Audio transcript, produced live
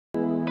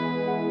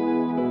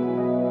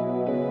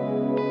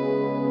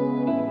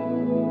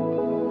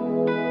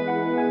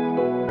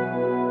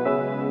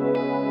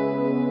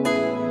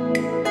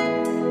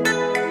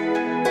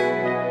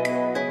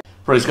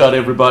Praise God,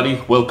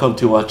 everybody. Welcome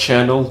to our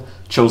channel,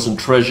 Chosen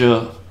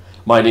Treasure.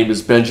 My name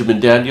is Benjamin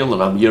Daniel,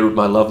 and I'm here with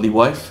my lovely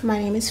wife. My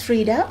name is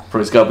Frida.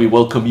 Praise God. We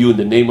welcome you in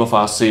the name of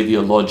our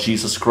Savior, Lord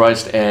Jesus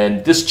Christ.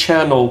 And this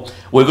channel,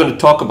 we're going to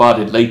talk about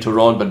it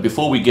later on. But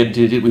before we get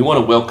into it, we want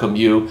to welcome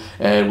you.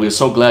 And we're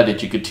so glad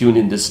that you could tune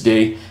in this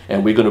day.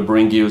 And we're going to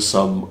bring you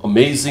some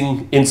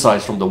amazing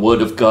insights from the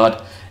Word of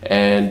God.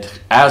 And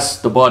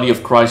as the body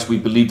of Christ, we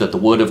believe that the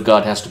Word of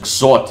God has to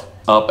exhort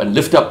up and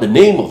lift up the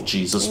name of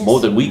Jesus, more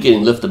than we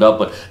getting lifted up,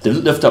 but to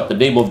lift up the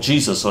name of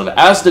Jesus, so that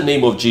as the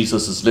name of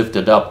Jesus is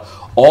lifted up,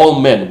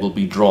 all men will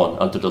be drawn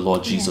unto the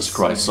Lord Jesus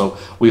Christ. So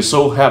we're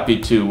so happy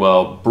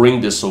to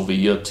bring this over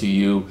here to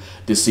you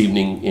this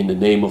evening in the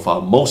name of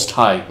our most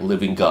high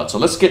living God. So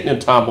let's get into a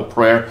time of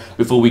prayer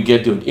before we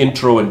get to an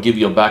intro and give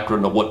you a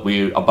background of what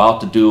we're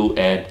about to do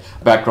and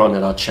background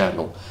in our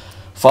channel.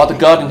 Father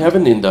God in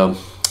heaven, in the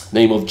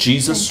name of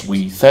Jesus,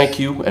 we thank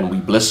you and we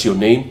bless your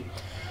name.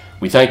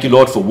 We thank you,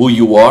 Lord, for who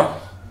you are.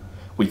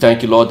 We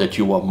thank you, Lord, that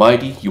you are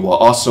mighty, you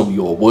are awesome,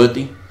 you are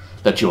worthy,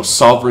 that you are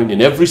sovereign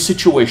in every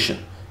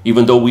situation,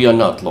 even though we are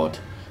not, Lord.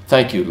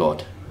 Thank you,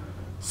 Lord,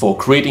 for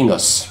creating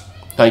us.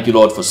 Thank you,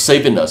 Lord, for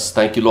saving us.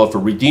 Thank you, Lord, for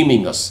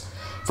redeeming us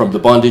from the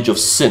bondage of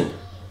sin.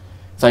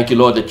 Thank you,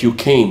 Lord, that you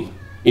came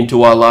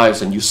into our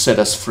lives and you set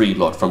us free,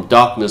 Lord, from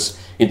darkness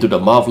into the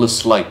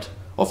marvelous light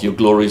of your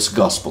glorious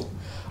gospel.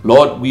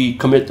 Lord, we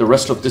commit the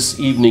rest of this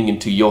evening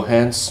into your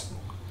hands,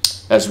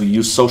 as we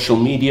use social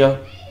media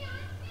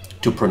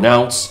to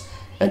pronounce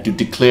and to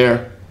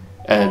declare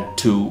and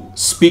to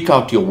speak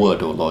out your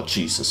word, O Lord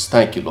Jesus.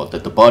 Thank you, Lord,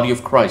 that the body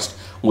of Christ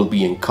will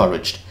be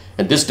encouraged.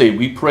 And this day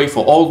we pray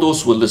for all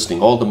those who are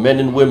listening, all the men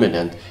and women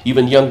and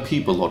even young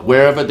people, Lord,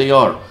 wherever they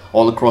are,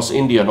 all across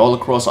India and all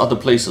across other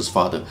places,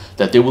 Father,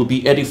 that they will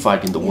be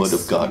edified in the word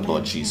of God,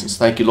 Lord Jesus.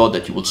 Thank you, Lord,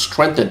 that you will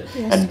strengthen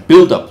and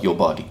build up your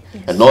body.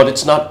 And Lord,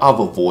 it's not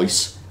our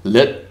voice.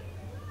 Let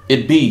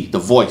it be the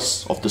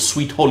voice of the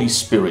sweet Holy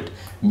Spirit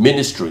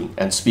ministering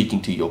and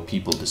speaking to your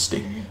people this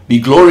day. Be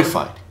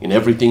glorified in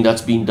everything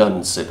that's being done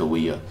and said over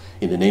here.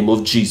 In the name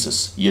of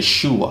Jesus,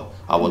 Yeshua,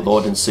 our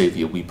Lord and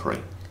Savior, we pray.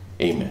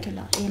 Amen. Thank you,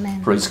 Lord.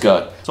 Amen. Praise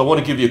God. So I want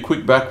to give you a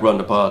quick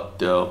background about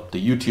the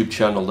YouTube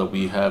channel that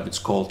we have. It's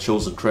called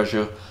Chosen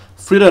Treasure.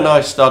 Frida and I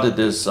started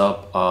this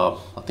up,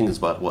 I think it's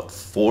about, what,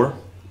 3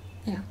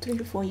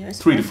 to 4 years.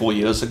 3 to 4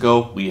 years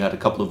ago. We had a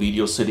couple of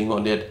videos sitting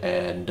on it,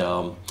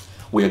 and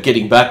we are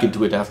getting back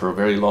into it after a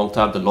very long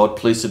time. The Lord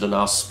placed it in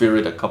our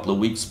spirit a couple of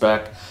weeks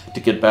back to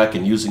get back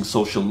and using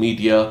social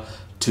media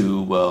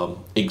to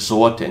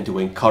exhort and to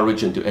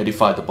encourage and to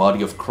edify the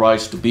body of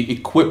Christ, to be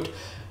equipped,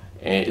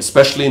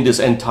 especially in this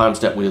end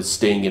times that we're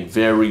staying in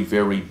very,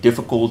 very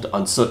difficult,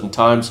 uncertain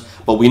times.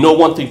 But we know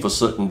one thing for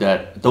certain,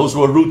 that those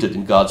who are rooted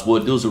in God's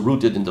word, those who are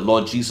rooted in the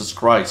Lord Jesus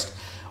Christ,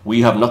 we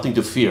have nothing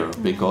to fear,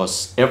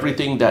 because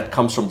everything that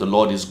comes from the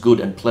Lord is good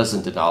and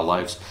pleasant in our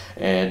lives.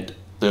 And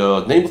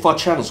the name of our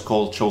channel is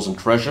called Chosen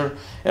Treasure,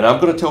 and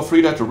I'm going to tell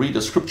Frida to read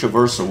the scripture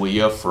verse over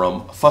here from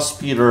 1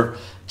 Peter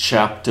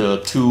chapter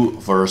 2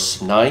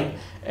 verse 9,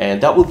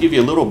 and that will give you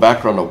a little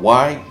background of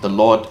why the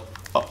Lord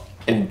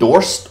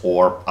endorsed,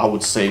 or I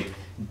would say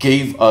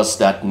gave us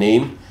that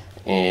name,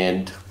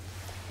 and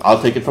I'll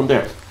take it from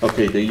there.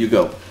 Okay, there you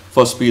go.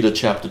 1 Peter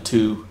chapter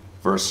 2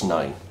 verse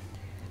 9.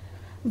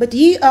 But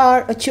ye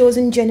are a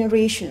chosen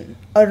generation,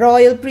 a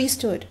royal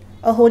priesthood,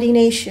 a holy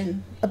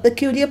nation, a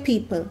peculiar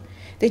people,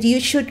 that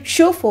you should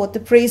show forth the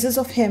praises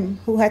of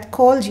him who hath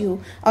called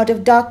you out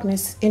of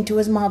darkness into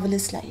his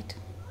marvelous light.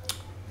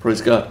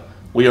 Praise God.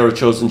 We are a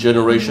chosen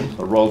generation,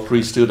 a royal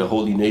priesthood, a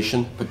holy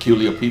nation,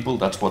 peculiar people.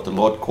 That's what the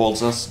Lord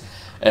calls us.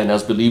 And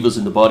as believers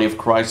in the body of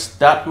Christ,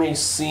 that may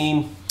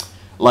seem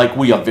like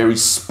we are very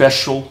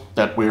special,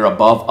 that we're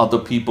above other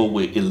people,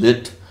 we're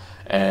elite,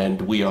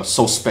 and we are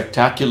so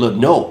spectacular.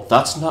 No,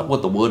 that's not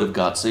what the Word of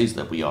God says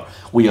that we are.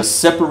 We are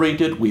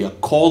separated. We are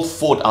called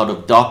forth out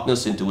of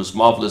darkness into his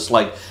marvelous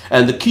light.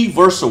 And the key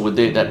verse over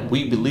there that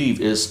we believe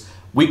is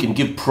we can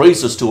give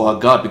praises to our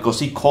God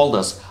because he called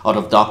us out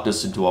of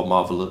darkness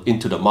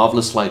into the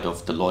marvelous light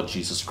of the Lord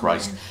Jesus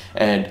Christ.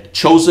 And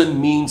chosen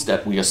means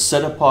that we are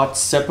set apart,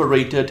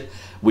 separated.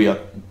 We are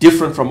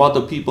different from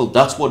other people.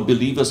 That's what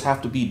believers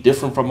have to be,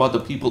 different from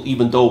other people,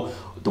 even though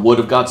the Word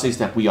of God says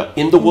that we are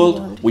in the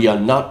world. We are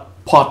not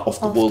part of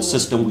the world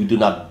system. We do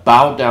not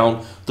bow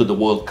down to the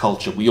world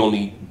culture. We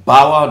only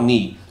bow our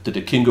knee to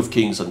the King of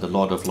Kings and the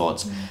Lord of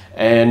Lords.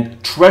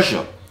 And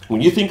treasure,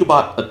 when you think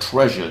about a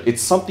treasure,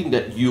 it's something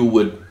that you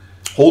would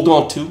hold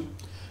on to.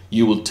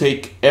 You will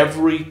take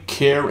every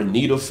care and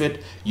need of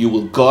it. You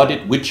will guard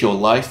it with your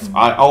life.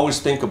 I always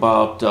think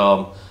about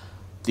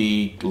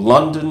the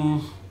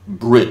London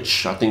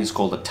Bridge. I think it's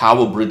called the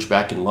Tower Bridge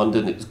back in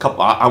London.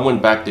 I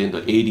went back there in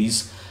the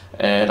 80s.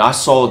 And I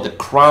saw the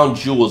crown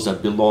jewels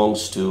that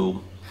belongs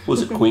to,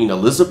 was it Queen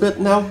Elizabeth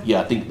now?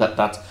 Yeah, I think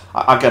that's,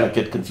 I gotta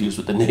get confused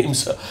with the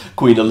names,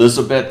 Queen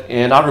Elizabeth.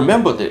 And I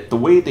remember the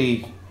way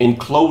they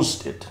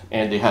enclosed it,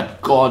 and they had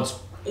guards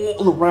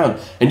all around.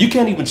 And you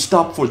can't even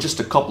stop for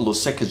just a couple of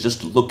seconds just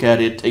to look at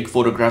it, take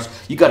photographs.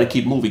 You gotta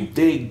keep moving.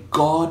 They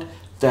guard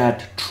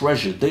that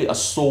treasure. They are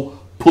so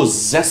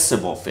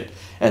possessive of it.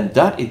 And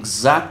that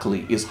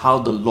exactly is how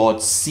the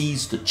Lord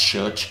sees the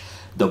church,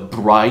 the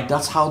bride.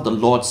 That's how the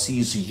Lord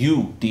sees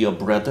you, dear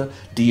brother,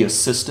 dear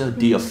sister,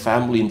 dear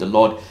family in the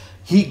Lord.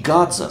 He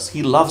guards us.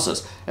 He loves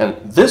us. And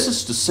this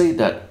is to say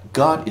that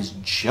God is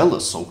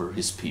jealous over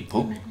his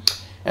people. Amen.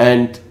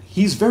 And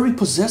he's very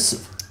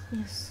possessive.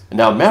 Yes.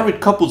 Now, married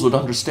couples would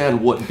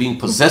understand what being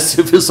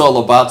possessive is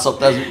all about.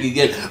 Sometimes we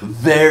get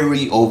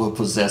very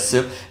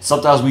over-possessive.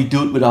 Sometimes we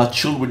do it with our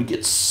children. We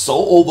get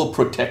so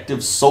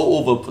overprotective, so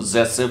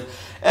over-possessive.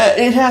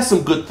 It has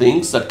some good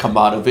things that come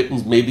out of it,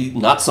 and maybe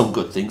not some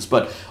good things.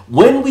 But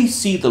when we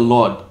see the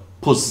Lord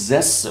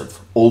possessive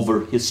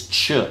over his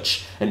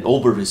church and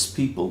over his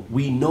people,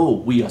 we know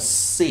we are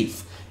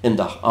safe in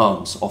the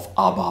arms of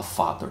Abba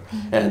Father.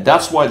 And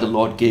that's why the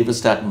Lord gave us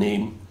that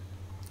name,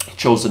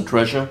 Chosen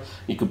Treasure.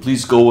 You can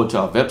please go to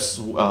our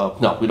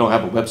no, we don't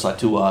have a website,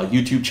 to our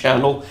YouTube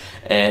channel,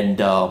 and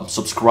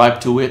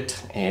subscribe to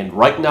it. And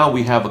right now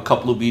we have a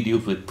couple of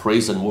videos with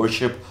praise and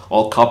worship,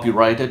 all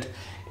copyrighted.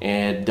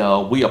 And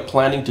we are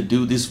planning to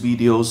do these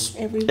videos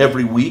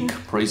every week,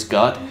 praise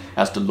God,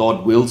 as the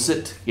Lord wills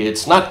it.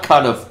 It's not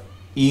kind of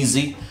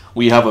easy.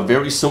 We have a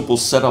very simple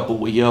setup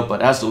over here,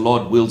 but as the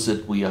Lord wills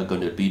it, we are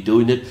going to be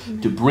doing it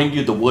to bring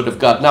you the Word of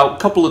God. Now, a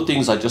couple of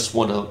things I just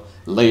want to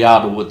lay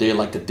out over there,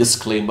 like a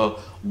disclaimer.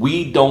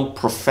 We don't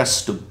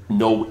profess to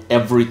know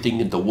everything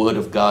in the Word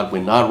of God.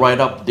 We're not right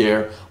up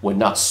there. We're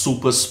not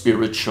super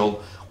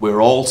spiritual.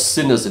 We're all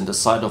sinners in the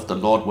sight of the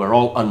Lord. We're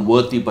all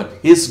unworthy, but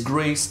his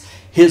grace,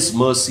 his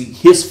mercy,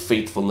 his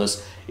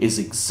faithfulness is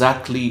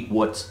exactly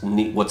what's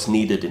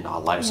needed in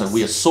our lives. Yes. And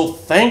we are so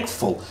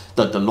thankful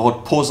that the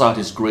Lord pours out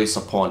his grace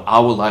upon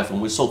our life.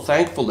 And we're so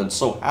thankful and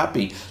so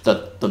happy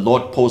that the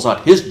Lord pours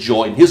out his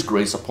joy and his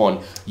grace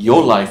upon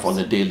your life on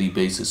a daily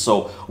basis.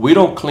 So we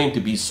don't claim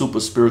to be super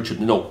spiritual,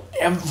 to know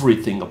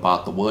everything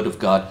about the Word of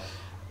God.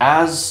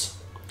 As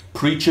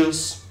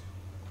preachers,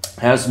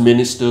 as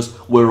ministers,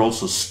 we're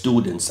also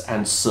students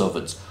and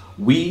servants.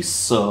 We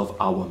serve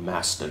our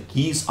Master.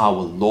 He's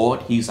our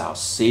Lord. He's our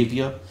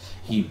Savior.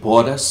 He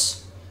bought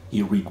us.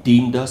 He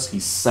redeemed us.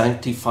 He's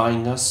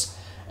sanctifying us.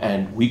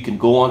 And we can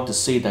go on to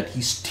say that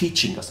he's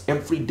teaching us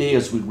every day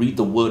as we read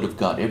the Word of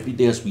God, every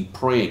day as we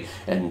pray,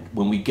 and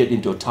when we get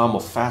into a time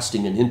of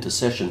fasting and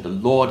intercession, the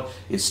Lord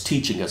is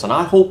teaching us. And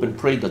I hope and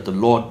pray that the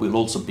Lord will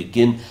also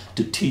begin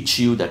to teach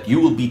you, that you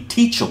will be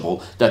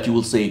teachable, that you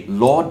will say,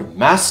 Lord,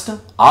 Master,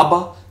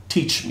 Abba,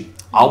 teach me.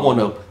 I want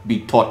to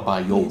be taught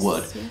by your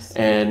word. Yes.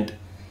 And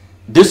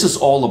this is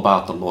all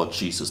about the Lord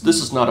Jesus.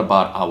 This is not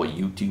about our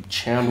YouTube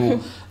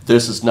channel.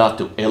 This is not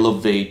to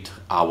elevate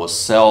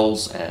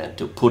ourselves and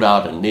to put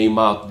out a name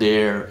out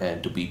there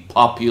and to be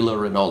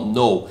popular and all.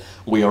 No,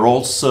 we are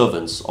all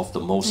servants of the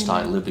Most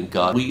High living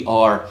God. We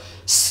are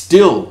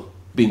still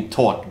being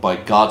taught by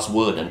God's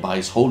word and by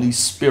his Holy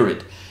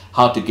Spirit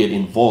how to get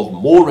involved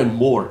more and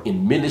more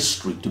in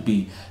ministry, to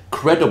be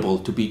credible,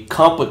 to be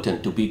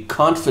competent, to be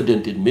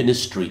confident in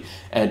ministry,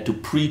 and to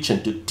preach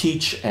and to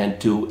teach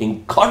and to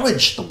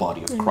encourage the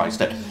body of Christ.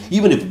 That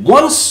even if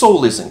one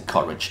soul is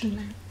encouraged,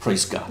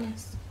 praise God,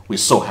 we're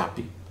so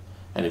happy.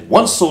 And if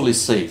one soul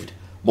is saved,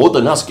 more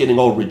than us getting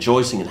all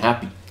rejoicing and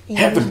happy,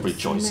 heaven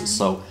rejoices.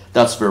 So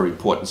that's very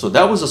important. So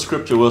that was a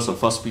scripture verse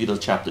of 1 Peter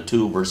chapter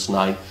 2, verse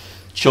 9,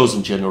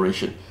 chosen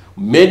generation.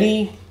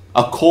 Many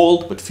are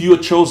called, but few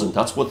are chosen.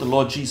 That's what the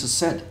Lord Jesus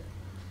said.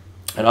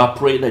 And I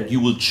pray that you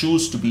will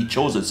choose to be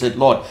chosen. Said,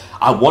 Lord,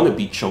 I want to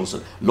be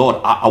chosen. Lord,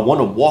 I want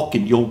to walk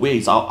in your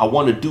ways. I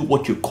want to do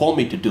what you call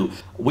me to do.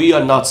 We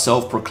are not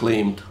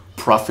self-proclaimed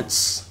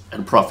prophets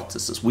and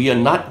prophetesses. We are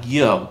not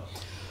here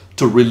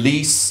to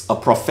release a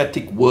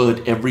prophetic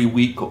word every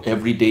week or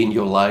every day in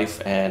your life.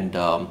 And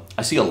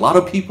I see a lot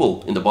of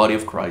people in the body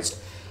of Christ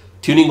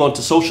tuning on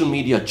to social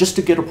media just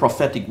to get a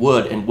prophetic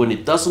word. And when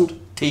it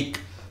doesn't take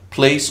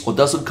place or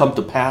doesn't come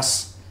to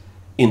pass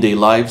in their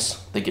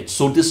lives, they get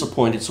so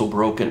disappointed, so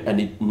broken,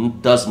 and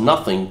it does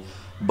nothing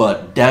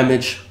but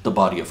damage the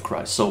body of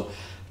Christ. So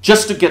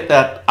just to get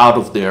that out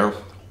of there,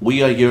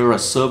 we are here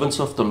as servants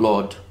of the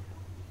Lord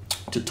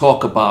to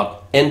talk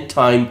about end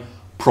time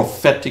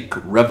prophetic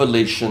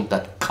revelation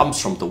that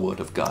comes from the Word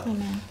of God.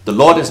 Amen. The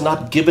Lord has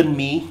not given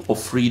me or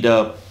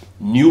Frida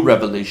new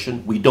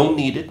revelation. We don't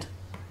need it.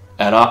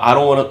 And I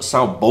don't want to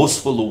sound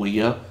boastful over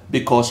here,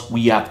 because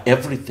we have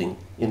everything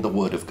in the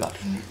Word of God.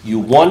 Amen. You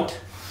want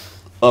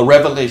a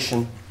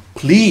revelation,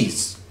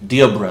 please,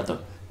 dear brother,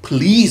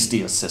 please,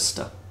 dear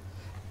sister,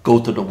 go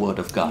to the Word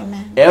of God.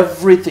 Amen.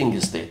 Everything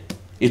is there.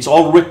 It's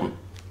all written.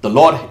 The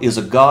Lord is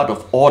a God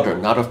of order,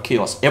 not of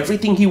chaos.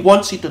 Everything he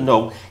wants you to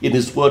know in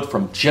his word,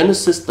 from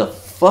Genesis, the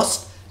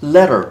first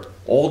letter,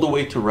 all the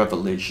way to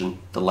Revelation,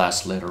 the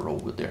last letter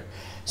over there.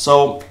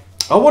 So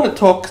I want to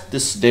talk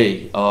this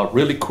day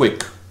really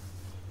quick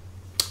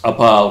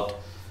about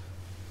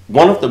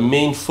one of the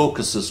main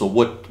focuses of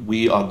what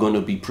we are going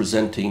to be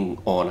presenting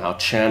on our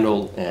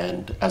channel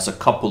and as a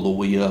couple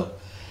over here.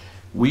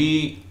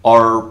 We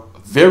are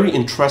very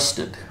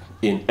interested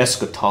in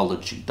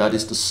eschatology, that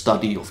is the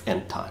study of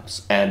end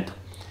times. And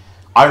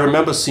I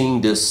remember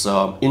seeing this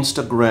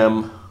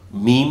Instagram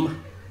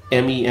meme,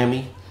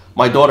 Emmy,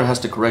 My daughter has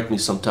to correct me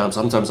sometimes.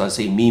 Sometimes I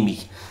say meme.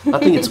 I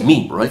think it's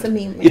meme, right? It's a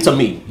meme. It's a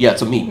meme. Yeah,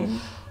 it's a meme.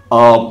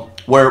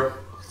 Where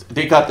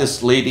they got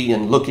this lady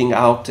and looking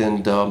out,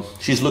 and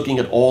she's looking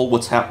at all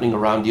what's happening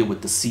around here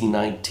with the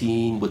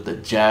C-19, with the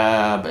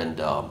jab,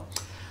 and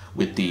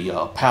with the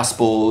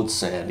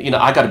passports. And, you know,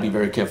 I got to be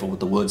very careful with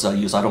the words I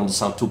use. I don't want to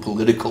sound too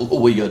political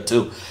over here,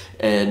 too.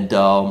 And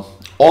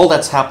all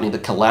that's happening, the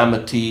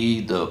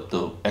calamity,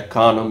 the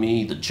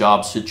economy, the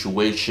job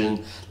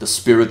situation, the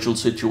spiritual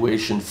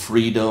situation,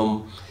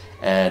 freedom,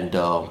 and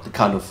the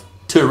kind of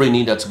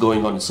tyranny that's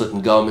going on in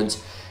certain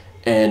governments.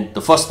 And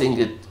the first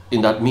thing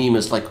in that meme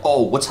is like,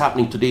 oh, what's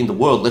happening today in the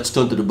world? Let's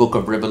turn to the book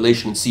of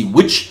Revelation and see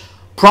which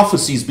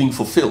prophecy is being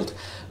fulfilled.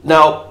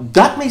 Now,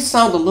 that may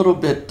sound a little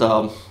bit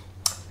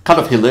kind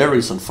of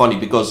hilarious and funny,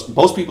 because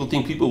most people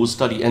think people will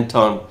study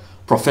end-time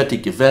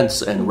prophetic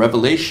events and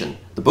Revelation,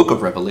 the book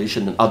of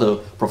Revelation and other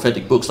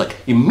prophetic books, like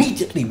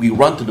immediately we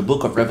run to the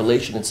book of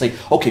Revelation and say,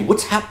 okay,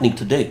 what's happening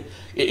today?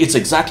 It's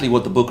exactly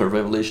what the book of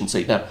Revelation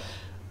says. Now,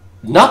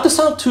 not to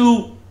sound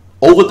too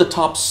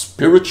over-the-top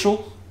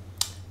spiritual,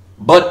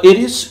 but it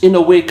is in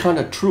a way kind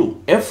of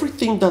true.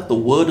 Everything that the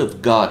Word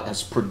of God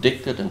has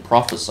predicted and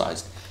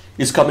prophesied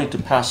is coming to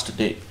pass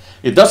today.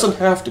 It doesn't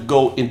have to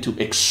go into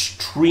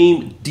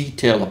extreme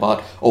detail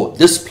about, oh,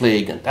 this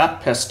plague and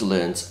that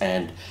pestilence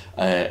and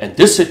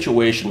this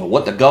situation, or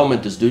what the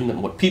government is doing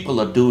and what people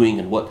are doing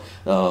and what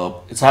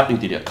is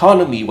happening to the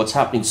economy, what's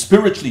happening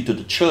spiritually to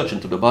the church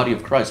and to the body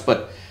of Christ.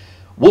 But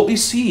what we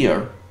see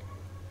here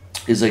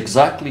is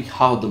exactly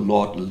how the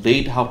Lord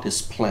laid out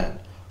his plan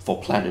for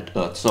planet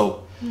Earth.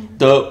 So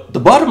the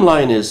bottom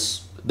line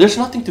is there's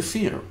nothing to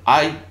fear.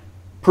 I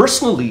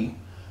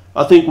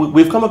think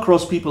we've come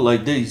across people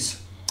like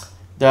these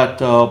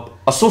that are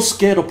so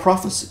scared of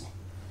prophecy.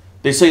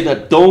 They say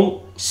that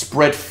don't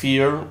spread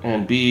fear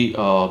and be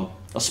a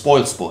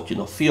spoil sport, you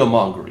know, fear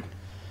mongering.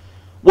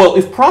 Well,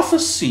 if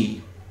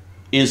prophecy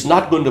is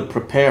not going to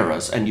prepare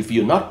us, and if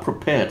you're not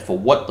prepared for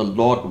what the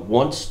Lord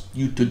wants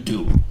you to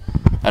do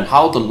and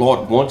how the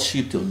Lord wants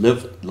you to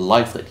live the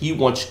life that he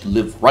wants you to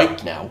live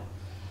right now,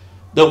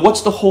 then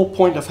what's the whole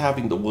point of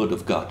having the Word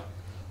of God?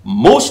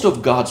 Most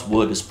of God's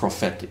Word is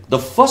prophetic. The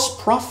first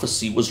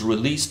prophecy was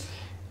released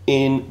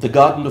in the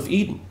Garden of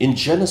Eden, in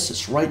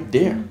Genesis, right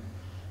there.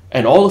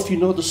 And all of you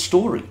know the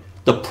story.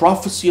 The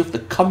prophecy of the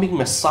coming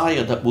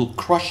Messiah that will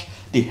crush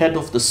the head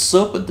of the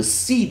serpent, the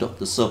seed of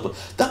the serpent.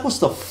 That was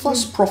the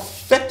first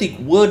prophetic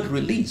word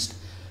released.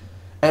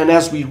 And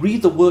as we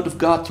read the Word of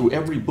God through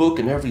every book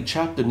and every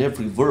chapter and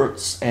every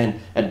verse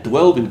and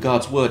dwell in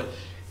God's Word,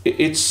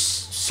 it's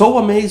so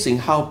amazing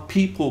how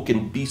people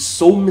can be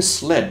so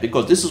misled,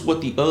 because this is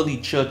what the early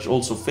church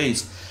also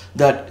faced,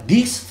 that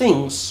these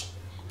things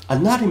are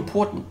not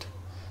important.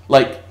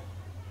 Like,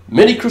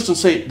 many Christians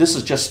say this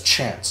is just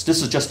chance,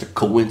 this is just a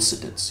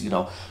coincidence, you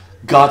know.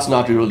 God's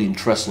not really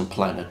interested in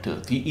planet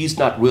Earth. He's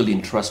not really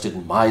interested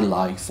in my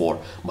life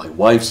or my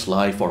wife's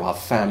life or our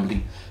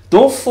family.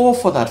 Don't fall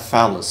for that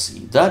fallacy.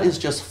 That is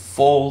just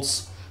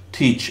false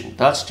teaching.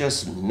 That's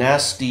just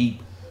nasty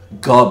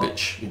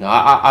garbage. You know,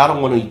 I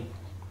don't want to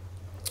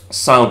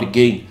sound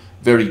again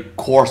very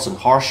coarse and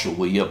harsh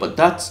over here, but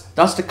that's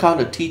the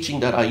kind of teaching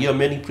that I hear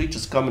many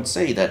preachers come and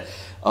say, that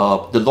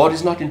the Lord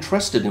is not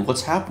interested in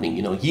what's happening.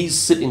 You know, he's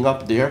sitting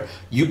up there.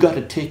 You got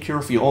to take care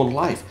of your own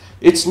life.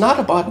 It's not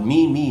about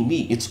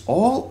me. It's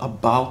all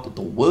about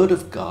the Word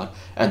of God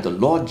and the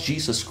Lord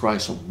Jesus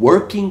Christ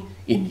working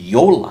in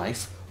your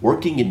life,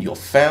 working in your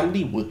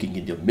family, working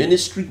in your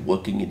ministry,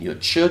 working in your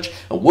church,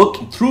 and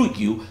working through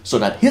you so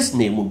that his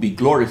name will be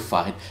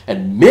glorified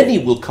and many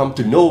will come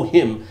to know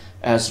him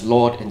as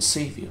Lord and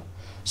Savior.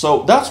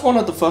 So that's one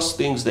of the first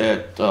things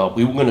that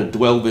we were going to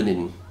delve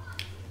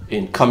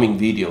in coming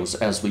videos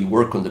as we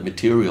work on the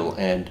material.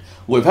 And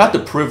we've had the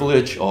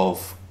privilege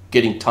of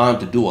getting time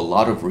to do a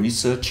lot of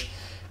research.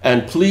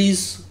 And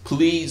please,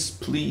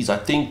 I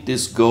think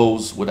this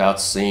goes without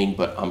saying,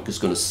 but I'm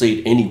just going to say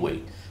it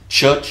anyway.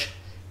 Church,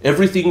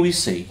 everything we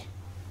say,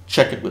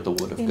 check it with the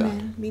Word of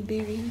God. Be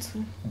Bereans.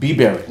 Be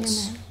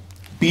Bereans.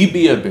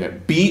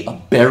 Amen. Be a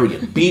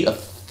Berean. Be a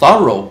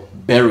thorough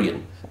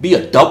Berean. Be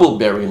a double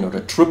Berean or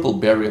a triple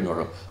Berean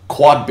or a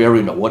quad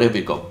Berean or whatever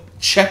you go.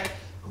 Check,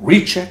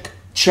 recheck,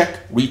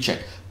 check, recheck.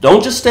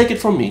 Don't just take it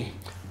from me.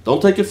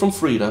 Don't take it from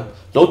Frida.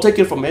 Don't take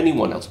it from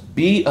anyone else.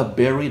 Be a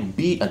Berean.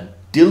 Be a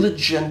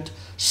diligent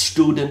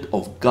student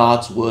of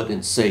God's Word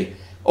and say,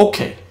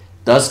 okay,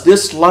 does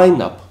this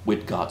line up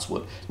with God's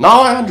Word? Now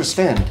I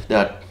understand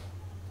that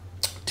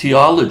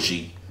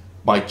theology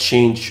might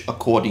change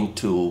according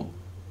to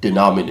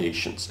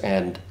denominations.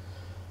 And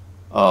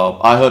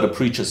I heard a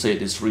preacher say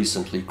this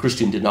recently: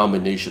 Christian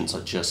denominations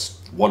are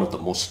just one of the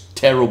most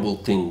terrible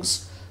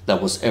things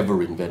that was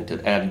ever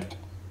invented. And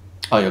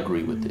I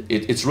agree with it.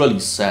 It's really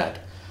sad,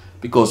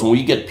 because when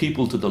we get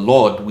people to the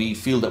Lord, we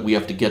feel that we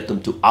have to get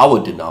them to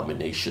our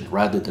denomination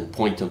rather than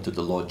point them to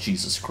the Lord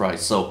Jesus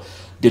Christ. So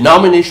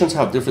denominations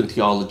have different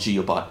theology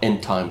about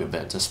end-time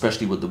events,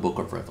 especially with the book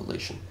of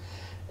Revelation.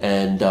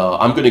 And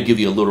I'm going to give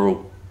you a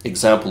little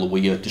example over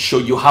here to show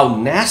you how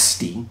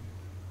nasty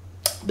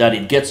that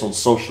it gets on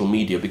social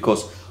media,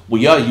 because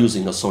we are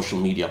using a social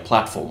media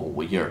platform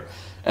over here.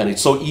 And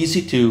it's so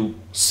easy to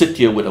sit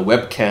here with a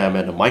webcam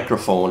and a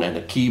microphone and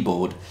a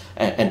keyboard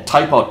and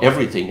type out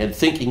everything and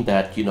thinking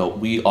that, you know,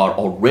 we are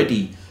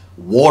already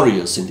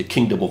warriors in the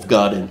kingdom of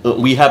God and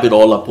we have it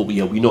all up over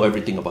here. We know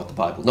everything about the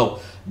Bible. No,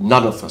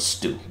 none of us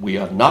do. We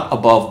are not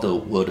above the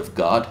Word of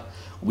God.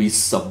 We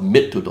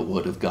submit to the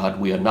Word of God.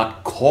 We are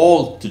not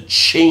called to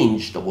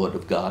change the Word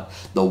of God.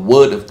 The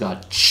Word of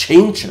God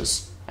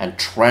changes and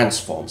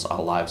transforms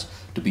our lives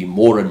to be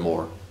more and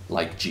more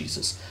like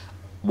Jesus.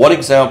 One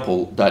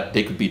example that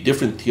there could be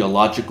different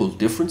theological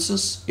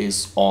differences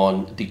is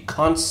on the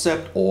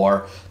concept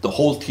or the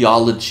whole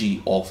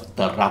theology of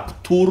the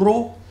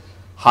rapturo,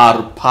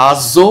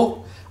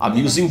 harpazo. I'm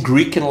using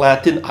Greek and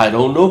Latin. I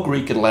don't know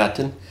Greek and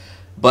Latin,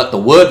 but the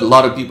word a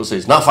lot of people say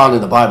is not found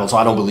in the Bible, so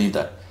I don't believe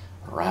that.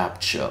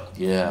 Rapture.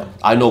 Yeah,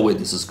 I know where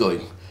this is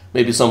going.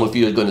 Maybe some of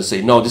you are going to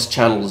say, no, this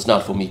channel is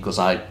not for me because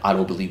I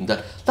don't believe in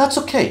that. That's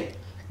okay.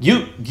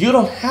 You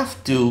don't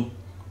have to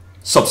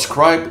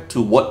subscribe to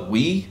what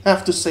we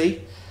have to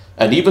say.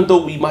 And even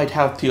though we might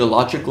have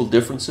theological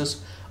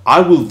differences,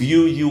 I will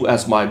view you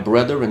as my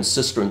brother and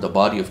sister in the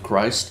body of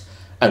Christ,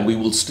 and we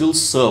will still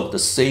serve the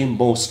same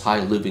most high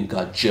living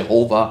God,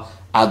 Jehovah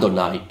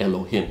Adonai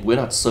Elohim. We're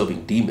not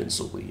serving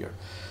demons over here.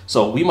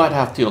 So we might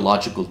have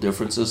theological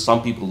differences.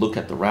 Some people look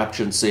at the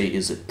rapture and say,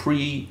 is it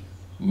pre,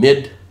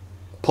 mid,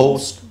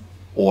 post,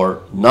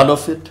 or none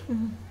of it?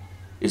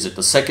 Is it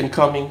the second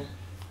coming,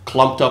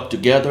 clumped up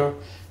together?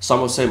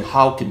 Some are saying,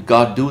 how can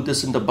God do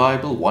this in the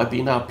Bible?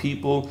 Wiping out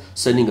people,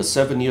 sending a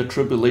 7-year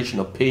tribulation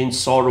of pain,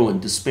 sorrow, and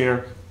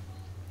despair.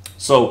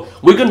 So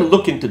we're going to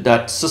look into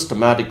that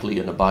systematically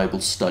in a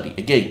Bible study.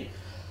 Again,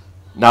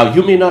 now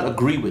you may not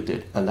agree with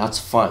it, and that's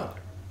fine.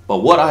 But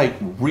what I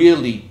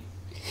really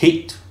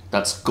hate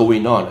that's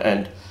going on,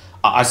 and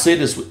I say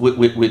this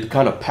with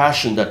kind of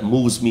passion that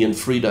moves me and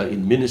Frida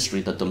in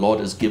ministry that the Lord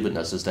has given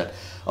us, is that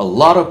a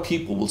lot of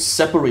people will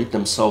separate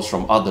themselves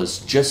from others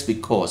just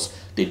because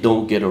they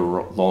don't get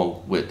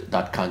along with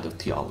that kind of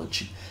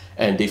theology.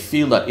 And they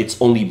feel that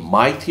it's only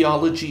my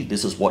theology,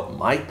 this is what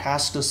my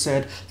pastor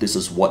said, this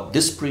is what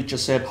this preacher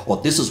said, or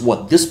this is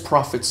what this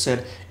prophet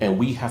said, and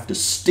we have to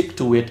stick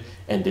to it,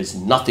 and there's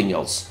nothing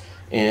else.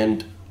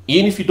 And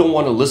even if you don't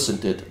want to listen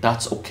to it,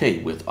 that's okay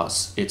with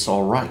us. It's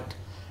all right.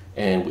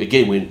 And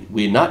again,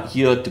 we're not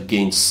here to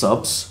gain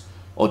subs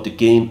or to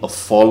gain a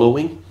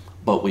following,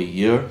 but we're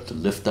here to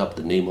lift up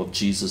the name of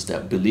Jesus,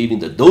 that believing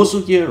that those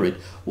who hear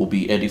it will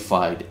be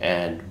edified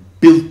and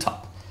built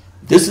up.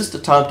 This is the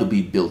time to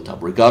be built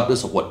up,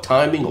 regardless of what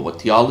timing or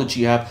what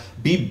theology you have.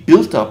 Be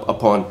built up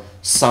upon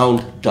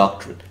sound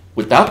doctrine.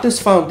 Without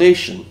this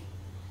foundation,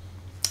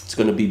 it's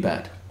going to be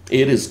bad.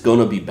 It is going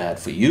to be bad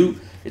for you.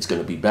 It's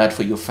going to be bad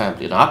for your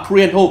family. And I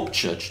pray and hope,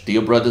 church,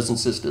 dear brothers and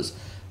sisters,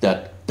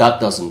 that that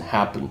doesn't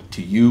happen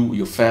to you,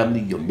 your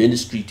family, your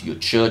ministry, to your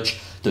church,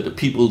 to the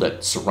people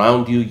that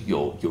surround you,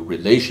 your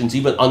relations,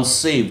 even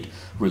unsaved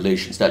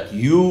relations, that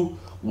you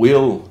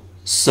will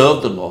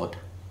serve the Lord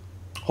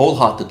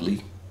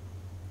wholeheartedly,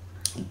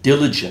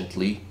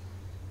 diligently,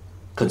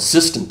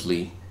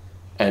 consistently,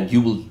 and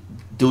you will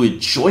do it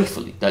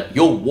joyfully, that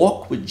your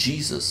walk with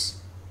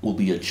Jesus will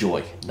be a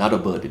joy, not a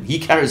burden. He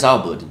carries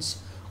our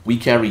burdens. We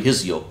carry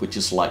his yoke, which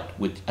is light,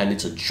 and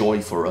it's a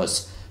joy for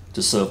us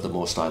to serve the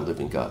Most High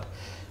Living God.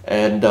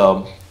 And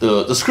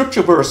the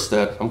scripture verse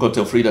that I'm going to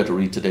tell Frida to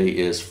read today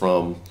is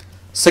from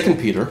 2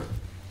 Peter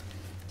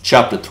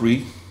chapter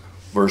 3,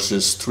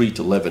 verses 3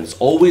 to 11. It's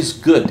always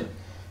good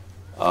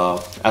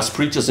as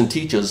preachers and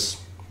teachers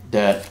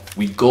that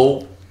we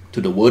go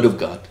to the Word of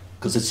God,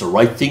 because it's the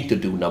right thing to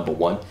do, number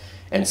one.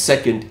 And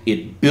second,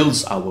 it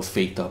builds our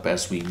faith up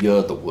as we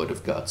hear the Word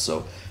of God.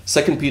 So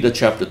 2 Peter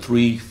chapter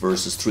 3,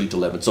 verses 3 to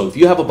 11. So if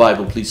you have a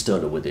Bible, please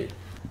turn it with it.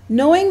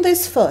 Knowing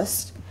this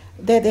first,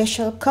 that there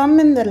shall come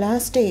in the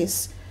last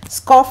days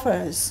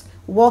scoffers,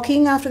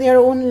 walking after their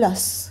own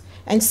lusts,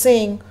 and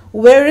saying,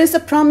 where is the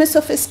promise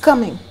of his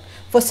coming?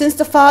 For since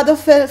the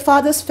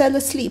fathers fell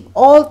asleep,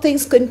 all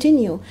things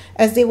continue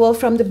as they were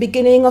from the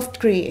beginning of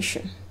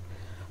creation.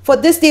 For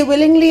this they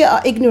willingly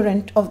are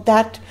ignorant of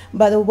that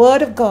by the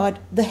word of God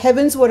the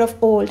heavens were of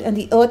old, and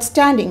the earth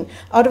standing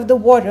out of the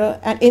water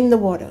and in the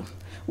water,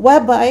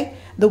 whereby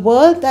the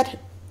world that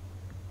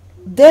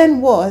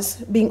then was,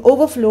 being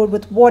overflowed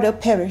with water,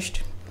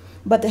 perished.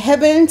 But the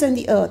heavens and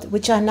the earth,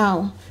 which are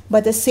now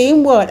by the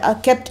same word, are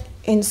kept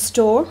in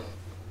store,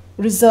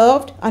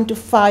 reserved unto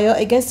fire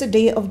against the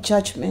day of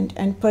judgment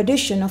and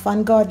perdition of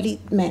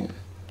ungodly men.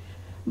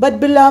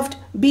 But, beloved,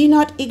 be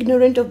not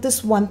ignorant of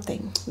this one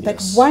thing, that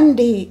Yes. one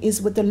day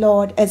is with the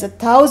Lord as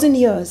 1,000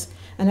 years,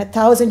 and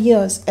 1,000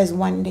 years as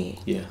one day.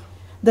 Yeah.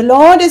 The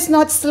Lord is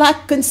not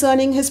slack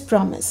concerning his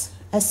promise,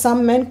 as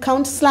some men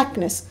count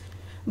slackness,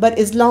 but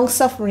is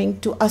long-suffering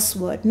to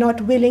usward,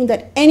 not willing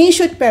that any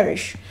should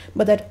perish,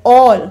 but that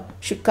all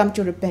should come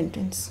to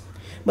repentance.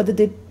 But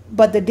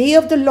the day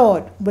of the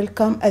Lord will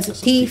come as a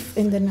thief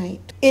in the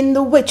night, in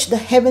the which the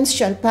heavens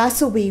shall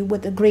pass away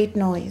with a great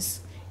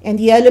noise, and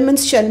the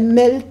elements shall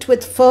melt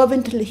with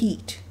fervent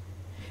heat.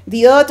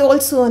 The earth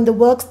also and the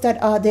works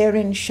that are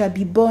therein shall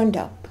be burned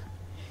up.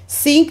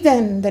 Seeing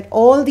then that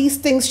all these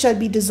things shall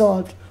be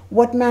dissolved,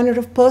 what manner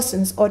of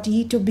persons ought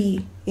ye to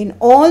be in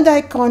all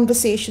thy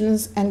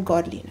conversations and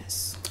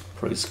godliness?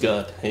 Praise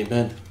God.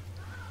 Amen.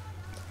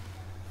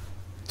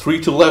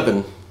 3 to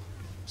 11,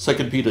 2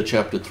 Peter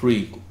chapter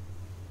 3,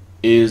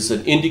 is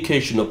an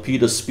indication of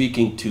Peter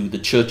speaking to the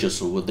churches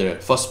who were there.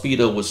 First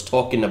Peter was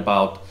talking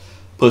about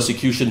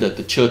persecution that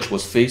the church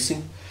was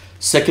facing.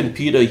 Second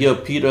Peter, here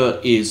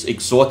Peter is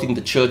exhorting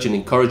the church and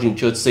encouraging the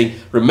church, saying,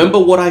 remember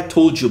what I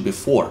told you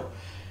before.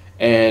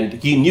 And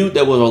he knew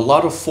there were a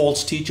lot of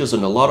false teachers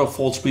and a lot of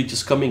false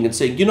preachers coming and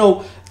saying, you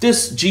know,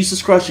 this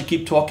Jesus Christ you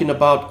keep talking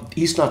about,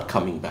 he's not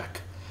coming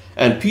back.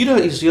 And Peter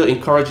is here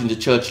encouraging the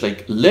church,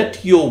 like,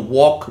 let your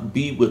walk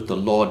be with the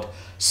Lord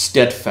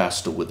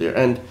steadfast over there.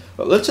 And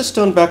let's just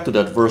turn back to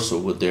that verse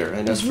over there.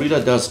 And as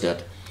Frida does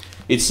that,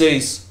 it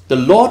says, the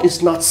Lord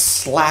is not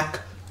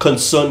slack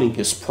concerning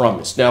his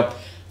promise. Now,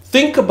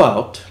 think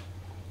about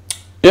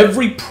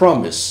every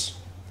promise,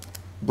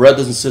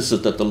 brothers and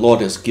sisters, that the Lord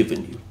has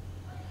given you.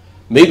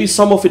 Maybe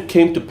some of it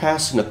came to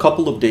pass in a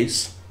couple of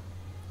days.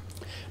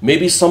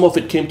 Maybe some of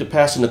it came to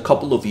pass in a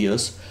couple of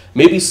years.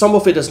 Maybe some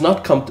of it has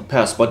not come to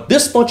pass. But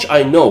this much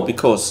I know,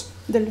 because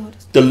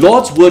the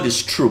Lord's word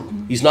is true.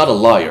 He's not a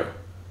liar.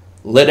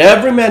 Let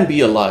every man be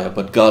a liar,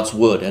 but God's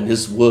word and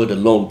his word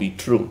alone be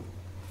true.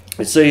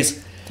 It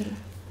says,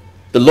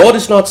 the Lord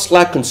is not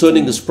slack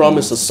concerning his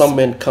promise, as some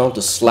men count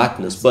as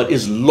slackness, but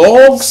is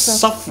long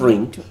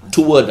suffering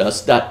toward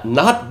us, that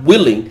not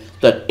willing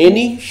that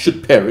any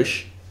should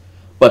perish,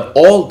 but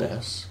all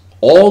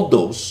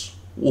those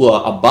who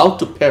are about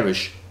to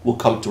perish will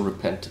come to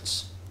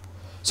repentance.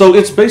 So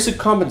it's basic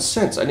common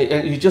sense, and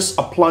you're just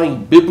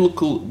applying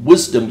biblical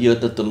wisdom here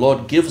that the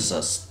Lord gives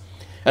us.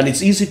 And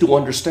it's easy to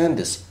understand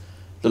this.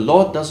 The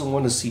Lord doesn't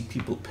want to see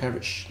people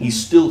perish. He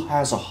still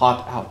has a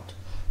heart out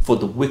for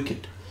the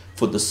wicked,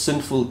 for the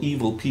sinful,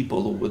 evil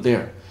people over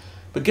there.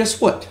 But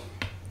guess what?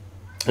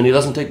 And it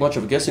doesn't take much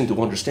of a guessing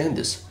to understand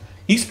this.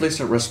 He's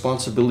placed a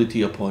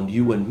responsibility upon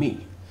you and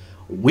me.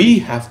 We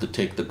have to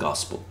take the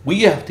gospel.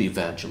 We have to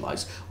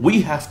evangelize.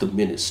 We have to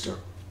minister.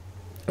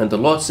 And the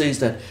Lord says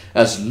that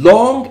as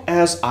long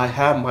as I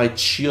have my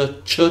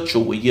church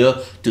over here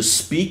to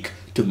speak,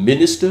 to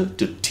minister,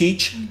 to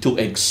teach, to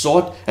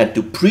exhort, and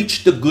to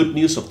preach the good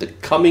news of the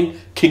coming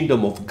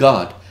kingdom of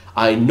God,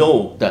 I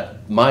know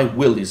that my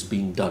will is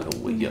being done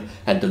over here.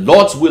 And the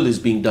Lord's will is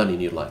being done in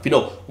your life. You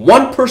know,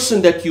 one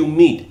person that you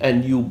meet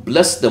and you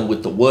bless them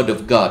with the word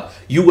of God,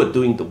 you are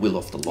doing the will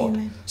of the Lord.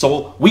 Amen.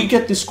 So we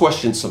get this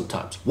question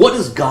sometimes. What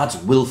is God's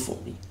will for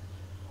me?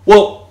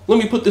 Well, let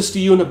me put this to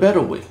you in a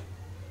better way.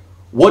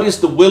 What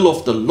is the will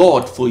of the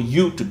Lord for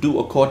you to do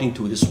according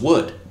to his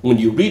word? When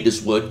you read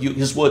his word,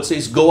 his word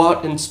says, go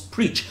out and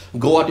preach,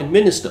 go out and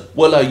minister.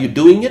 Well, are you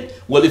doing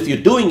it? Well, if you're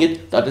doing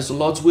it, that is the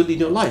Lord's will in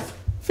your life.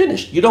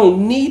 Finished. You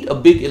don't need a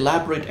big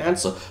elaborate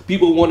answer.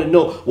 People want to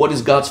know, what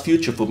is God's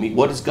future for me?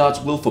 What is God's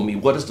will for me?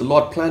 What does the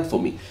Lord plan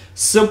for me?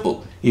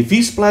 Simple. If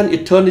he's planned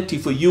eternity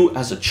for you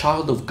as a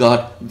child of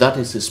God, that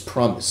is his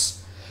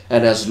promise.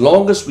 And as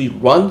long as we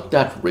run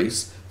that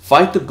race,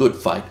 fight the good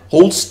fight,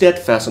 hold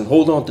steadfast and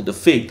hold on to the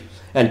faith,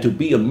 and to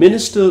be a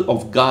minister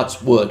of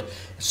God's word,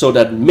 so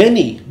that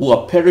many who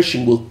are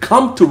perishing will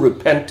come to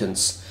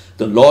repentance,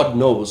 the Lord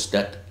knows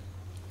that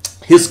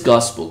his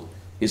gospel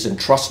is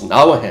entrusted in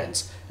our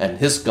hands, and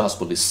his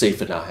gospel is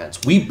safe in our hands.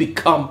 We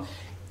become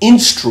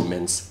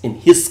instruments in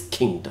his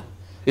kingdom.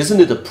 Isn't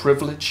it a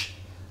privilege?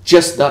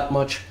 Just that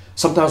much.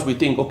 Sometimes we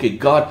think, okay,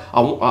 God,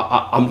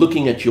 I'm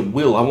looking at your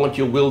will. I want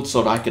your will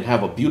so that I can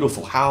have a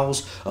beautiful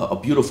house, a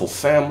beautiful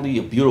family,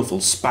 a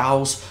beautiful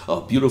spouse,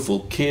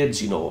 beautiful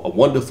kids, you know, a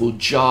wonderful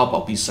job.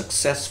 I'll be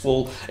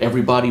successful.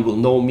 Everybody will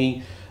know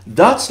me.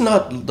 That's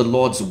not the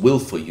Lord's will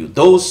for you.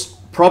 Those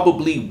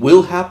probably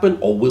will happen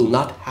or will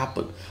not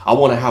happen. I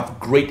want to have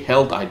great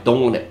health. I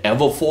don't want to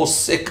ever fall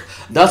sick.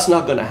 That's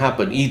not going to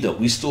happen either.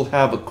 We still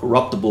have a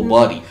corruptible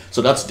body.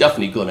 So that's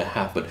definitely going to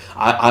happen.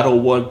 I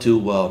don't want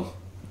to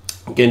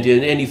get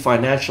into any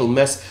financial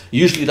mess.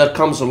 Usually that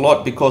comes a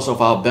lot because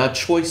of our bad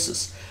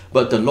choices.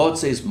 But the Lord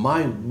says,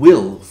 my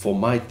will for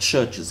my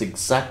church is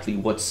exactly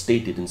what's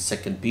stated in 2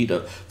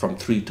 Peter from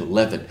 3 to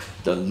 11.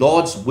 The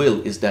Lord's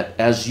will is that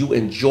as you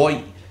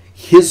enjoy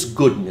his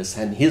goodness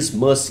and his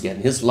mercy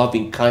and his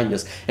loving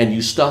kindness, and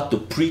you start to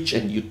preach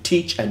and you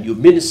teach and you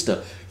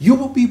minister, you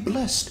will be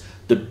blessed.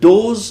 The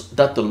doors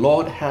that the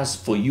Lord has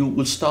for you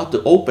will start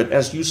to open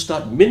as you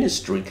start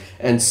ministering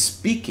and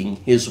speaking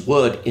his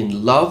word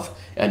in love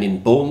and in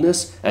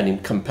boldness and in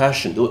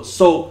compassion.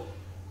 So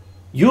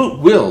your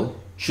will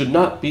should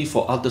not be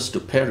for others to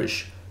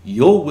perish.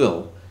 Your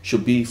will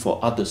should be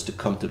for others to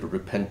come to the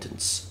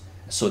repentance,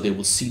 so they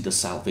will see the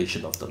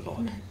salvation of the Lord.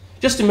 Amen.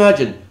 Just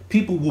imagine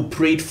people who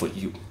prayed for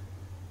you,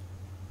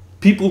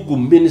 people who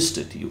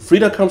ministered to you.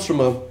 Frida comes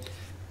from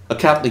a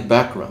Catholic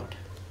background.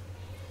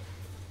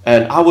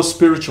 And our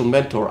spiritual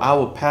mentor,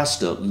 our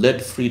pastor,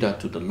 led Frida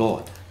to the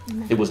Lord.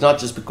 Amen. It was not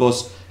just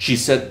because she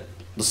said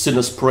the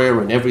sinner's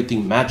prayer and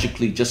everything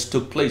magically just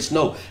took place.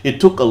 No, it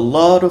took a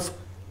lot of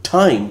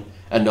time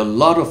and a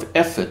lot of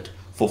effort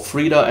for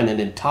Frida and an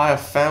entire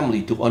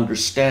family to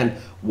understand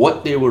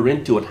what they were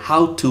into and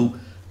how to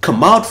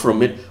come out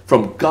from it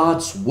from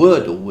God's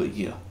word over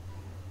here.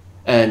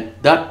 And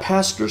that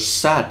pastor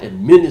sat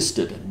and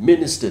ministered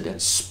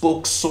and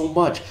spoke so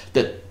much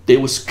that there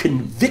was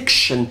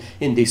conviction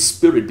in their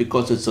spirit,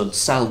 because it's a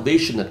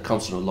salvation that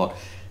comes from the Lord.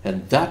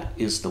 And that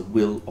is the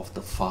will of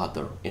the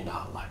Father in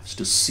our lives,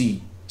 to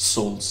see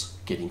souls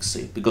getting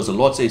saved. Because the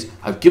Lord says,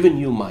 I've given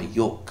you my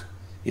yoke.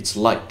 It's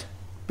light.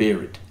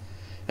 Bear it.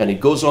 And it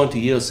goes on to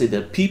here say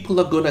that people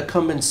are going to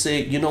come and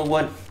say, you know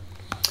what?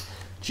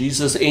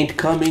 Jesus ain't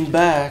coming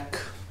back.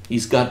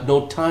 He's got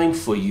no time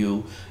for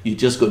you. You're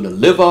just going to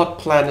live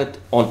out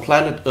on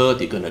planet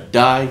Earth. You're going to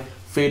die,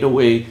 fade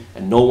away,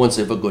 and no one's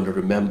ever going to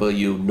remember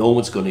you. No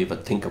one's going to even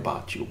think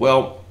about you.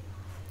 Well,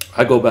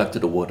 I go back to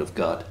the Word of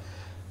God.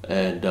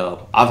 And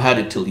I've had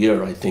it till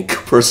here, I think,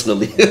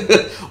 personally,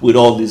 with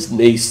all these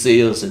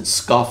naysayers and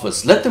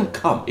scoffers. Let them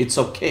come. It's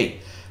okay.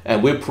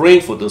 And we're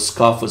praying for those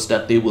scoffers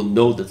that they will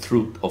know the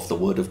truth of the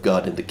Word of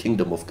God and the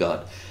kingdom of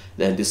God.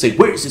 And they say,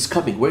 where is this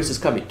coming? Where is this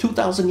coming?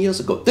 2,000 years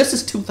ago. This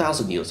is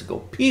 2,000 years ago.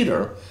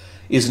 Peter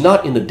is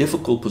not in a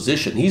difficult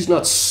position. He's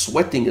not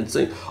sweating and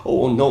saying,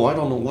 oh no, I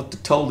don't know what to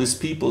tell these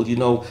people. You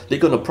know, they're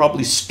going to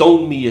probably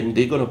stone me, and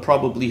they're going to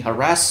probably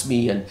harass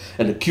me and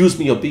accuse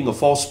me of being a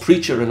false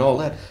preacher and all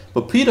that.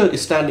 But Peter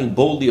is standing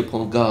boldly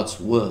upon God's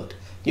word.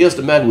 Here's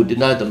the man who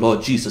denied the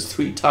Lord Jesus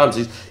 3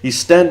 times. He's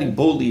standing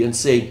boldly and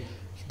saying,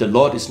 the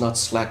Lord is not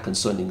slack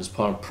concerning his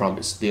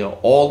promise. There are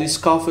all these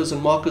scoffers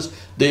and mockers.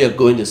 They are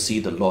going to see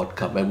the Lord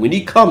come. And when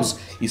he comes,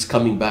 he's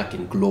coming back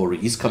in glory.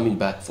 He's coming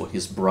back for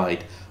his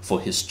bride, for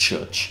his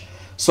church.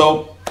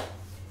 So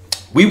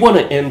we want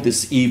to end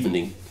this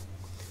evening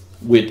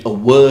with a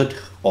word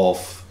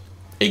of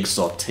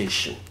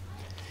exhortation.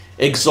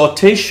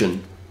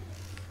 Exhortation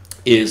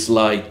is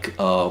like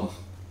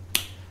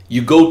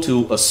you go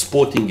to a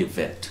sporting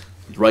event.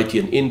 Right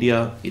here in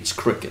India, it's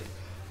cricket.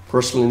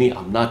 Personally,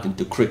 I'm not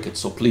into cricket,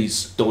 so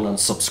please don't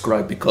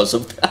unsubscribe because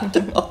of that.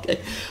 Okay,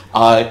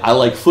 I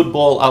like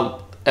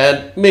football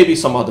and maybe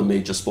some other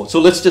major sports. So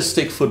let's just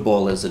take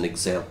football as an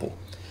example.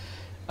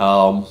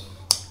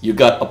 You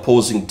got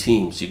opposing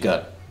teams. You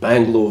got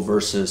Bangalore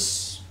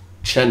versus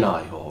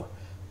Chennai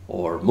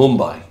or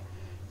Mumbai,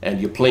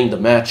 and you're playing the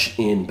match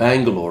in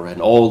Bangalore,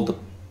 and all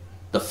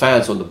the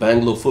fans on the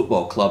Bangalore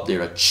Football Club, they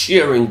are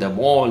cheering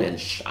them on and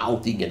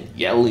shouting and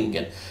yelling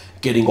and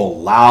getting all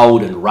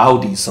loud and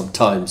rowdy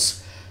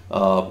sometimes,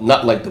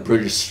 not like the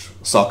British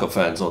soccer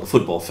fans or the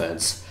football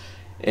fans.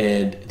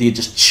 And they're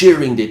just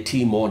cheering their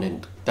team on,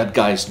 and that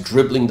guy's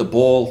dribbling the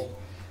ball,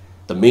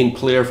 the main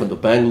player from the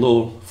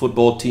Bangalore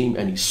football team,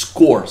 and he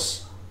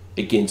scores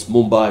against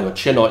Mumbai or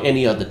Chennai or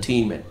any other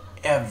team, and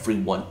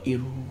everyone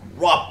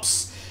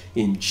erupts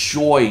in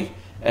joy.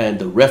 And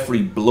the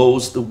referee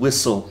blows the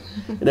whistle,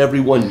 and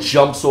everyone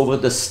jumps over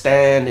the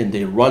stand, and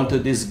they run to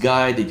this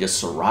guy. They just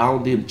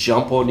surround him,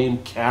 jump on him,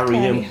 carry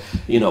him,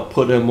 you know,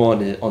 put him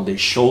on their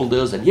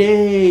shoulders, and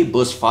yay,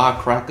 burst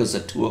firecrackers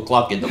at 2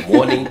 o'clock in the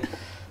morning.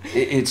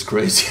 It's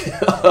crazy.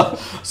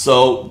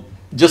 So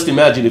just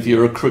imagine if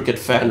you're a cricket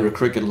fan or a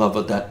cricket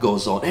lover, that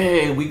goes on.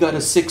 Hey, we got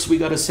a 6, we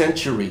got a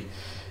century,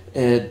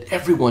 and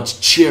everyone's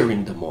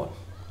cheering them on.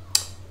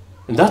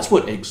 And that's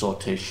what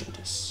exhortation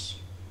is.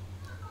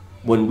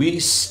 When we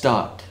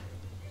start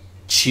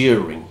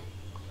cheering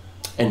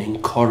and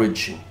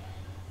encouraging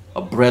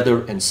a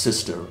brother and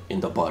sister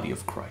in the body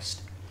of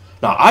Christ.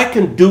 Now, I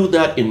can do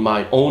that in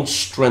my own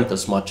strength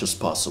as much as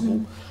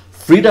possible.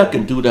 Frida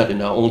can do that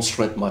in her own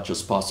strength much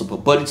as possible.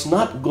 But it's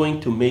not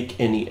going to make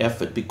any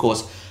effort,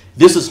 because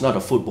this is not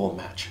a football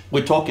match.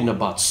 We're talking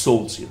about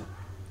souls here.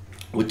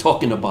 We're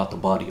talking about the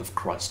body of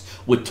Christ.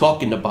 We're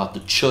talking about the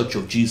church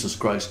of Jesus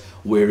Christ,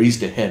 where he's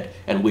the head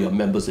and we are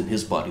members in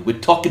his body. We're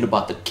talking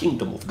about the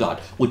kingdom of God,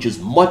 which is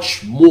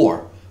much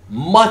more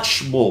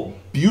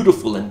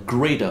beautiful and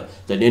greater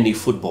than any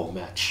football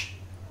match.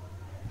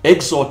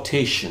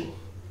 Exhortation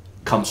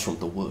comes from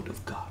the Word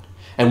of God.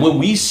 And when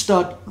we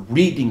start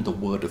reading the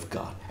Word of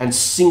God and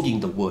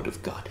singing the Word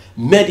of God,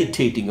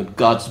 meditating on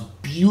God's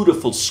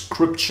beautiful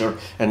scripture,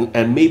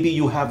 and maybe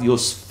you have your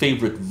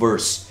favorite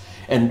verse,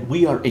 and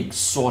we are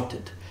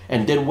exhorted.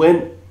 And then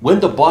when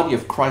the body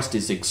of Christ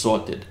is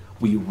exhorted,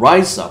 we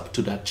rise up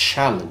to that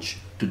challenge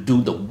to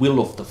do the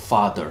will of the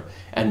Father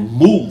and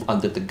move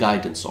under the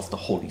guidance of the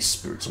Holy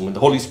Spirit. So when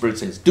the Holy Spirit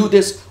says, do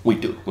this, we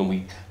do.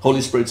 When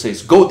Holy Spirit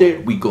says, go there,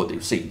 we go there.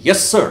 We say,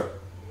 yes, sir,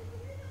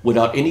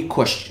 without any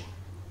question,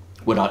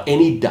 without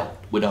any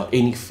doubt, without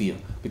any fear,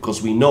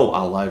 because we know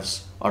our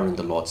lives are in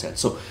the Lord's hands.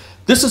 So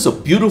this is a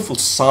beautiful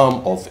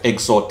psalm of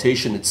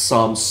exhortation. It's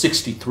Psalm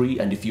 63.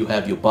 And if you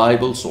have your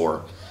Bibles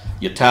or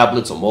your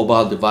tablets or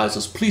mobile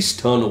devices, please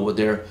turn over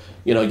there.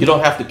 You know, you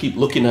don't have to keep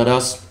looking at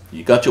us.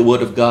 You got your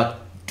Word of God.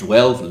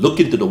 Look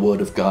into the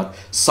Word of God.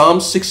 Psalm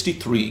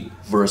 63,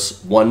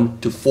 verse 1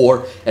 to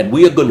 4. And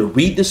we are going to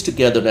read this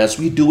together. And as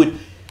we do it,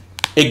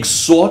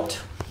 exhort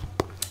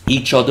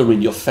each other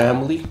in your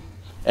family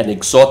and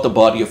exhort the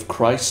body of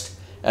Christ.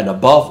 And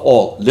above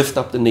all, lift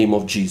up the name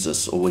of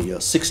Jesus over here.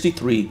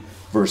 63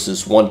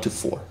 verses 1 to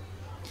 4.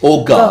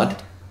 O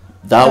God,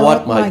 thou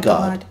art my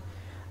God.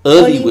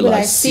 Early will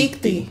I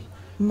seek thee.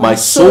 My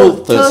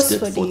soul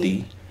thirsteth for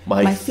thee.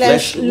 My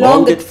flesh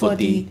longeth for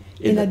thee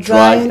in a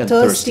dry and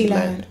thirsty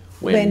land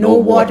where no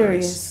water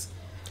is,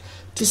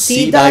 to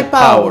see thy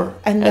power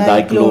and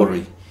thy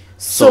glory,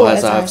 so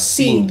as I have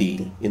seen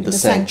thee in the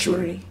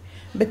sanctuary.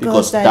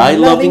 Because thy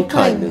loving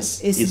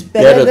kindness is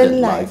better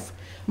than life,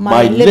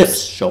 my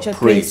lips shall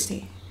praise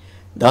thee.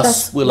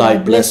 Thus will I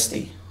bless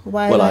thee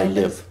while I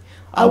live.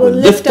 I will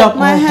lift up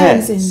my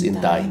hands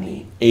in thy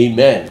name.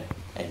 Amen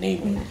and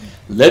amen.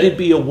 Let it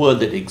be a word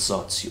that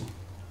exalts you.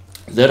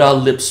 Let our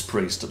lips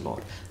praise the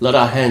Lord. Let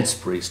our hands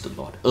praise the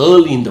Lord.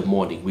 Early in the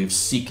morning, we're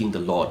seeking the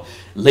Lord.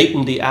 Late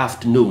in the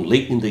afternoon,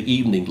 late in the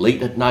evening,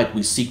 late at night,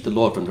 we seek the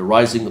Lord from the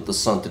rising of the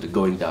sun to the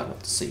going down of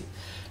the sea.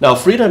 Now,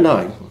 Frida and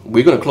I,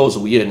 we're going to close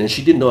over here, and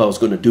she didn't know I was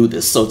going to do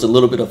this, so it's a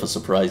little bit of a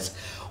surprise.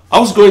 I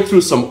was going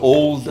through some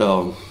old,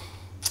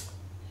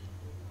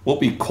 what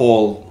we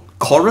call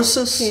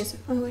choruses,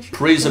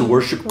 praise and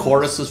worship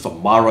choruses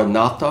from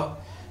Maranatha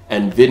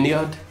and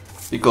Vineyard,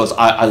 because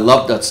I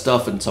love that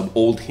stuff and some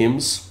old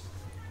hymns.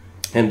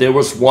 And there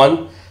was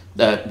one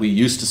that we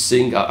used to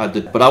sing,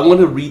 but I want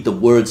to read the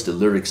words, the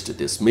lyrics to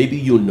this. Maybe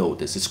you know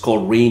this. It's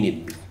called Reign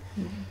in Me.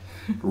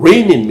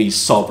 Reign in me,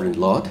 sovereign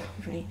Lord.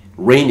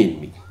 Reign in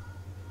me.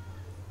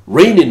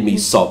 Reign in me,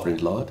 sovereign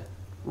Lord.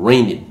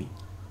 Reign in me.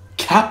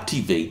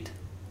 Captivate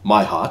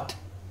my heart.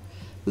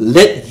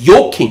 Let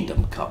your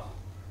kingdom come.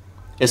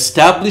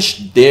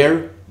 Establish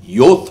there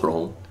your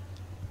throne.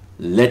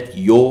 Let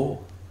your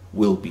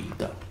will be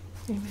done.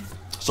 Amen.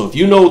 So if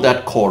you know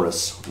that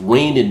chorus,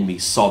 Reign in me,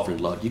 sovereign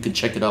Lord, you can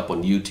check it up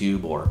on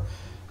YouTube or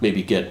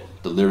maybe get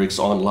the lyrics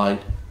online.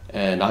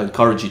 And I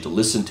encourage you to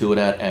listen to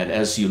that. And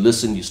as you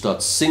listen, you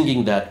start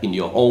singing that in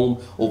your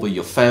home, over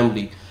your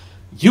family.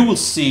 You will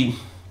see,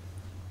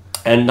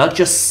 and not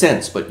just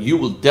sense, but you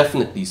will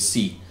definitely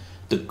see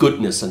the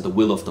goodness and the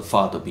will of the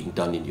Father being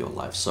done in your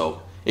life.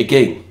 So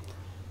again,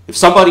 if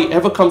somebody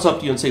ever comes up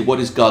to you and say,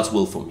 what is God's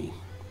will for me?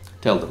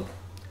 Tell them,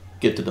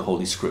 get to the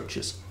Holy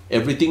Scriptures.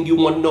 Everything you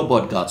want to know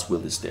about God's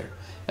will is there.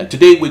 And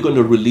today we're going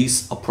to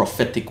release a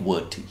prophetic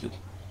word to you.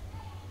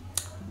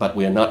 But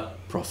we are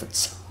not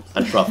prophets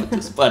and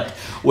prophetess. But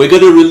we're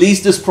going to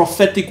release this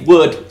prophetic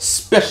word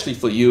especially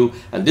for you.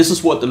 And this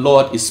is what the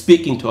Lord is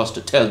speaking to us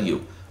to tell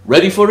you.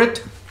 Ready for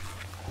it?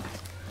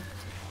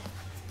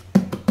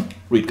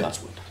 Read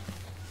God's word.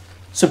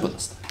 Simple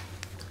as that.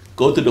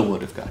 Go to the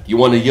word of God. You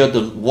want to hear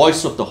the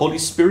voice of the Holy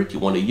Spirit? You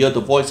want to hear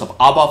the voice of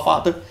Abba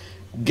Father?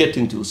 Get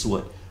into his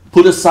word.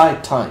 Put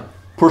aside time.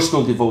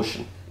 Personal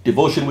devotion,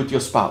 devotion with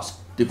your spouse,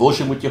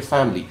 devotion with your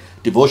family,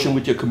 devotion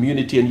with your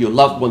community and your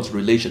loved ones'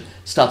 relation.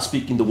 Start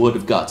speaking the word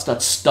of God.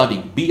 Start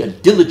studying. Be a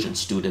diligent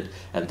student.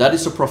 And that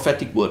is a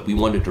prophetic word we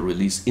wanted to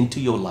release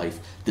into your life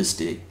this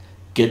day.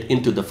 Get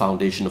into the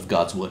foundation of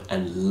God's word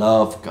and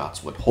love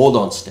God's word. Hold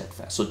on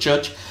steadfast. So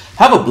church,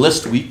 have a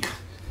blessed week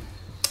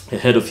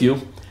ahead of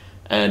you.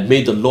 And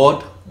may the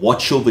Lord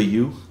watch over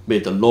you. May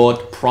the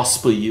Lord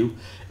prosper you.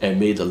 And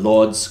may the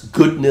Lord's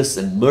goodness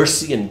and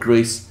mercy and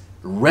grace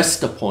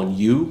rest upon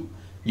you,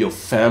 your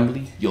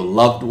family, your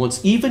loved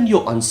ones, even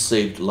your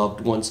unsaved loved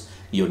ones,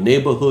 your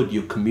neighborhood,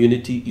 your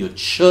community, your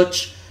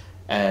church,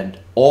 and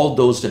all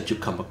those that you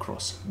come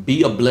across.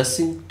 Be a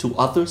blessing to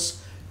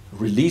others,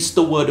 release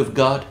the word of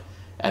God,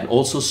 and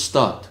also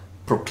start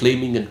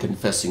proclaiming and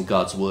confessing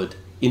God's word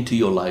into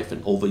your life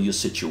and over your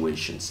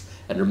situations.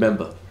 And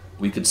remember,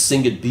 we can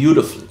sing it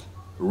beautifully.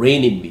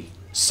 Reign in me,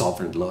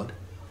 sovereign Lord.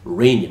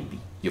 Reign in me.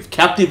 You've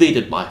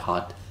captivated my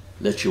heart.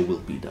 Let your will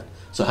be done.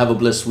 So have a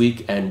blessed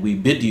week, and we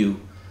bid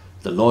you,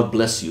 the Lord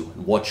bless you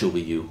and watch over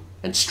you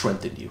and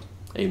strengthen you.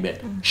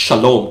 Amen.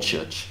 Shalom,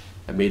 church.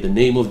 And may the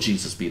name of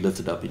Jesus be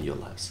lifted up in your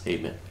lives.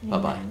 Amen.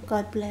 Bye-bye.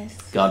 God bless.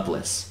 God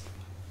bless.